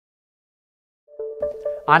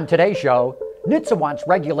On today's show, NHTSA wants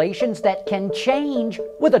regulations that can change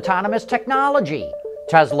with autonomous technology.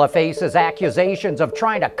 Tesla faces accusations of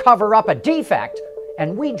trying to cover up a defect,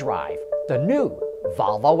 and we drive the new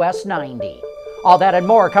Volvo S90. All that and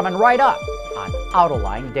more coming right up on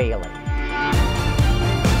Autoline Daily.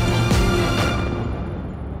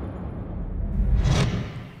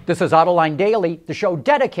 This is Autoline Daily, the show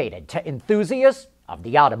dedicated to enthusiasts of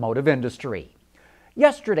the automotive industry.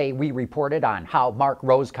 Yesterday, we reported on how Mark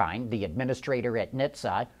Rosekind, the administrator at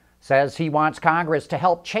NHTSA, says he wants Congress to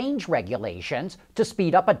help change regulations to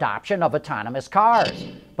speed up adoption of autonomous cars.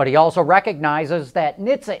 But he also recognizes that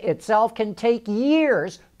NHTSA itself can take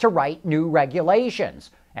years to write new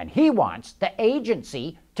regulations, and he wants the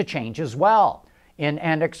agency to change as well. In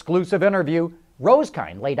an exclusive interview,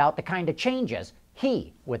 Rosekind laid out the kind of changes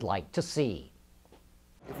he would like to see.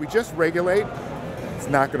 If we just regulate, it's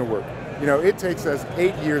not going to work. You know, it takes us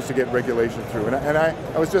 8 years to get regulation through. And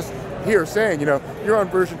I was just here saying, you know, you're on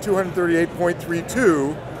version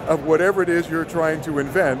 238.32 of whatever it is you're trying to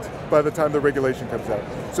invent by the time the regulation comes out.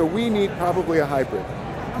 So we need probably a hybrid.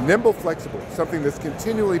 Nimble, flexible, something that's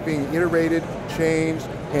continually being iterated, changed,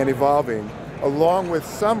 and evolving, along with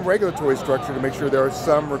some regulatory structure to make sure there are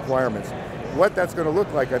some requirements. What that's going to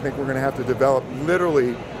look like, I think we're going to have to develop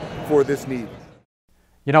literally for this need.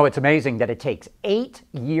 You know, it's amazing that it takes 8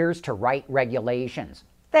 years to write regulations.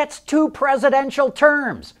 That's 2 presidential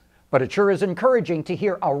terms. But it sure is encouraging to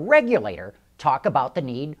hear a regulator talk about the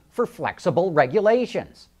need for flexible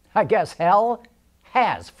regulations. I guess hell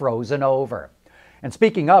has frozen over. And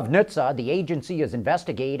speaking of NHTSA, the agency is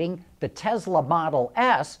investigating the Tesla Model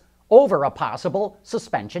S over a possible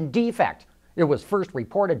suspension defect. It was first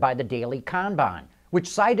reported by the Daily Kanban, which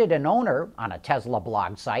cited an owner on a Tesla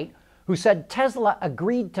blog site who said Tesla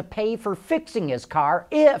agreed to pay for fixing his car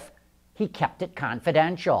if he kept it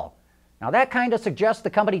confidential. Now that kind of suggests the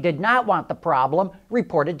company did not want the problem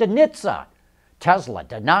reported to NHTSA. Tesla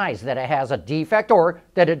denies that it has a defect or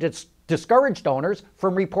that it has discouraged owners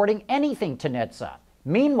from reporting anything to NHTSA.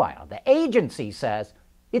 Meanwhile, the agency says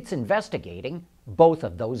it's investigating both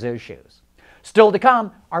of those issues. Still to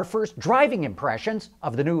come, our first driving impressions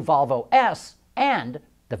of the new Volvo S and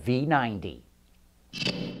the V90.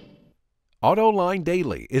 Autoline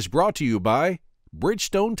Daily is brought to you by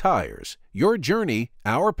Bridgestone Tires, your journey,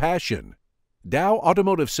 our passion. Dow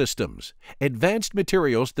Automotive Systems, advanced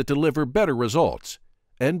materials that deliver better results.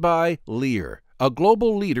 And by Lear, a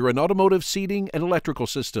global leader in automotive seating and electrical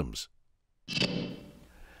systems.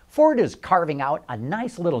 Ford is carving out a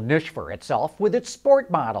nice little niche for itself with its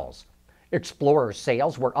sport models. Explorer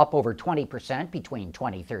sales were up over 20% between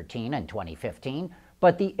 2013 and 2015,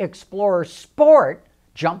 but the Explorer Sport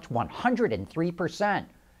jumped 103%.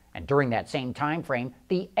 And during that same time frame,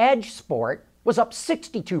 the Edge Sport was up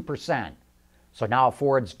 62%. So now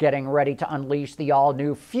Ford's getting ready to unleash the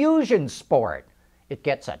all-new Fusion Sport. It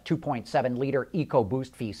gets a 2.7-liter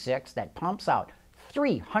EcoBoost V6 that pumps out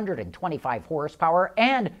 325 horsepower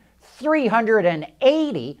and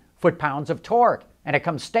 380 foot-pounds of torque. And it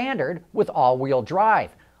comes standard with all-wheel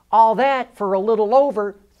drive. All that for a little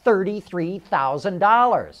over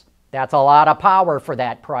 $33,000. That's a lot of power for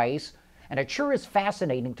that price. And it sure is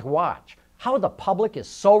fascinating to watch how the public is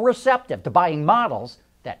so receptive to buying models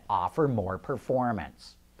that offer more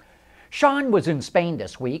performance. Sean was in Spain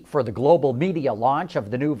this week for the global media launch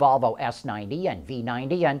of the new Volvo S90 and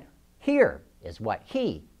V90, and here is what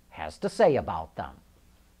he has to say about them.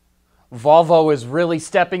 Volvo is really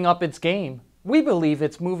stepping up its game. We believe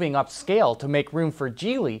it's moving upscale to make room for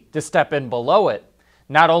Geely to step in below it.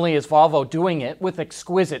 Not only is Volvo doing it with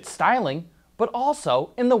exquisite styling, but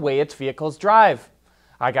also in the way its vehicles drive.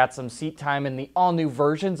 I got some seat time in the all-new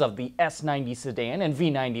versions of the S90 sedan and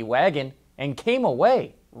V90 wagon and came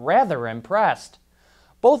away rather impressed.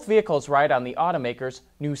 Both vehicles ride on the automaker's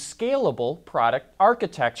new Scalable Product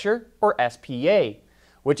Architecture, or SPA,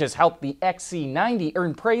 which has helped the XC90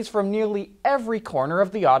 earn praise from nearly every corner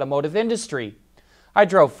of the automotive industry. I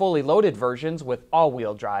drove fully loaded versions with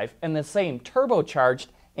all-wheel drive and the same turbocharged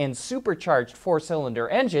and supercharged 4-cylinder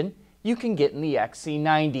engine you can get in the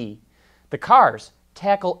XC90. The cars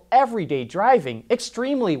tackle everyday driving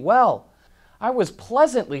extremely well. I was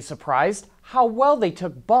pleasantly surprised how well they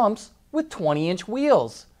took bumps with 20-inch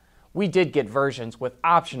wheels. We did get versions with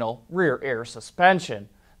optional rear air suspension.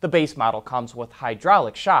 The base model comes with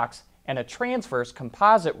hydraulic shocks and a transverse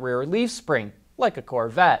composite rear leaf spring, like a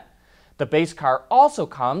Corvette. The base car also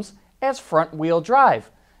comes as front-wheel drive,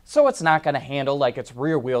 so it's not going to handle like its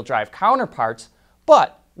rear-wheel drive counterparts,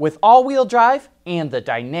 but with all-wheel drive and the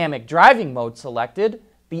dynamic driving mode selected,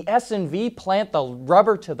 the S&V plant the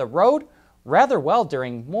rubber to the road rather well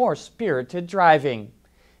during more spirited driving.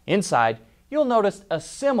 Inside, you'll notice a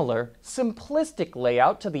similar, simplistic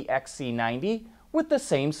layout to the XC90 with the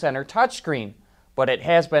same center touchscreen, but it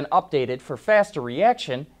has been updated for faster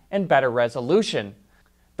reaction and better resolution.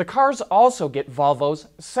 The cars also get Volvo's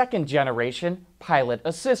second-generation Pilot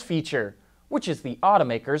Assist feature, which is the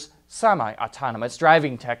automaker's semi-autonomous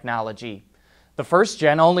driving technology. The first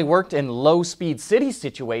gen only worked in low-speed city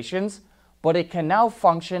situations, but it can now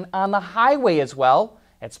function on the highway as well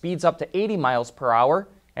at speeds up to 80 miles per hour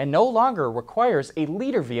and no longer requires a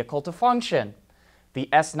liter vehicle to function. The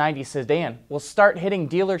S90 sedan will start hitting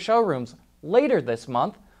dealer showrooms later this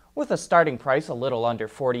month with a starting price a little under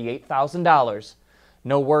 $48,000.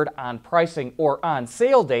 No word on pricing or on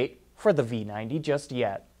sale date for the V90 just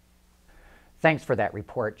yet. Thanks for that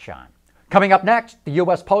report, Sean. Coming up next, the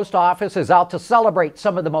U.S. Post Office is out to celebrate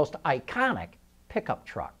some of the most iconic pickup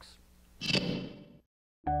trucks.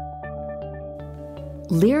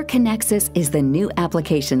 Lear Connexus is the new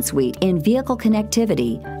application suite in vehicle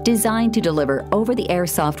connectivity designed to deliver over-the-air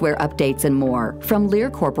software updates and more from Lear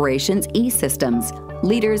Corporation's E-Systems,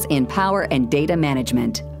 leaders in power and data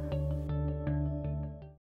management.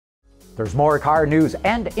 There's more car news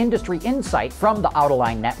and industry insight from the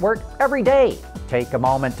Autoline network every day. Take a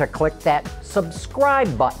moment to click that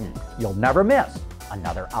subscribe button. You'll never miss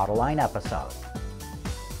another Autoline episode.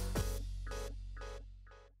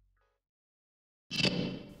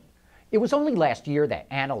 It was only last year that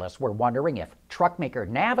analysts were wondering if truck maker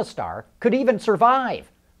Navistar could even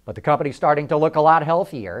survive, but the company's starting to look a lot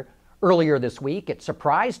healthier. Earlier this week, it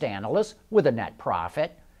surprised analysts with a net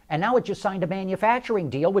profit, and now it just signed a manufacturing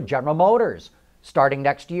deal with General Motors. Starting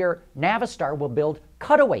next year, Navistar will build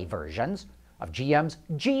cutaway versions of GM's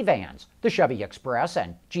G-Vans, the Chevy Express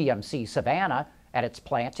and GMC Savannah, at its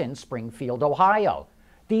plant in Springfield, Ohio.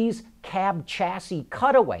 These cab chassis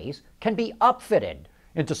cutaways can be upfitted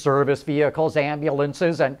into service vehicles,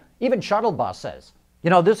 ambulances, and even shuttle buses. You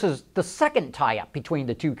know, this is the second tie-up between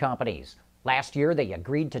the two companies. Last year, they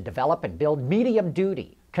agreed to develop and build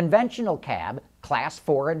medium-duty, conventional cab, Class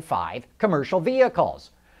 4 and 5 commercial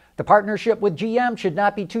vehicles. The partnership with GM should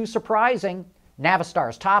not be too surprising.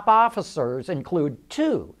 Navistar's top officers include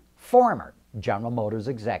two former General Motors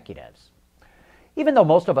executives. Even though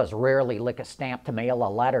most of us rarely lick a stamp to mail a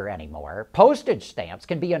letter anymore, postage stamps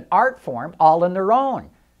can be an art form all in their own.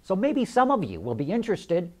 So maybe some of you will be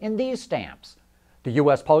interested in these stamps. The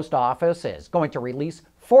U.S. Post Office is going to release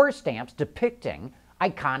 4 stamps depicting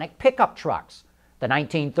iconic pickup trucks: the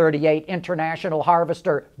 1938 International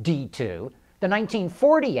Harvester D2, the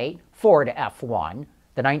 1948 Ford F1,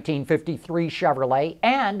 the 1953 Chevrolet,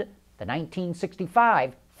 and the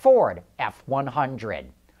 1965 Ford F100.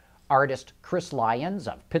 Artist Chris Lyons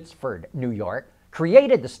of Pittsford, New York,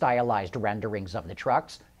 created the stylized renderings of the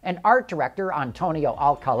trucks, and art director Antonio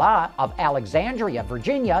Alcala of Alexandria,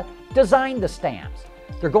 Virginia, designed the stamps.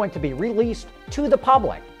 They're going to be released to the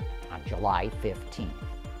public on July 15th.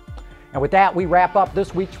 And with that, we wrap up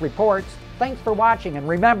this week's reports. Thanks for watching, and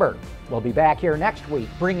remember, we'll be back here next week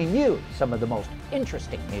bringing you some of the most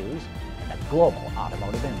interesting news in the global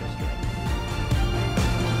automotive industry.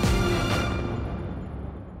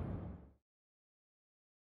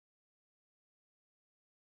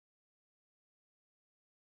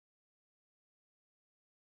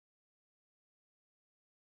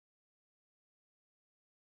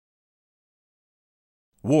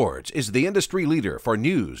 Wards is the industry leader for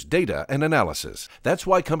news, data, and analysis. That's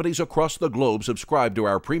why companies across the globe subscribe to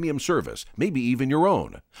our premium service, maybe even your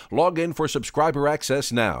own. Log in for subscriber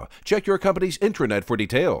access now, check your company's intranet for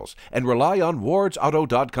details, and rely on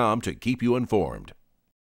wardsauto.com to keep you informed.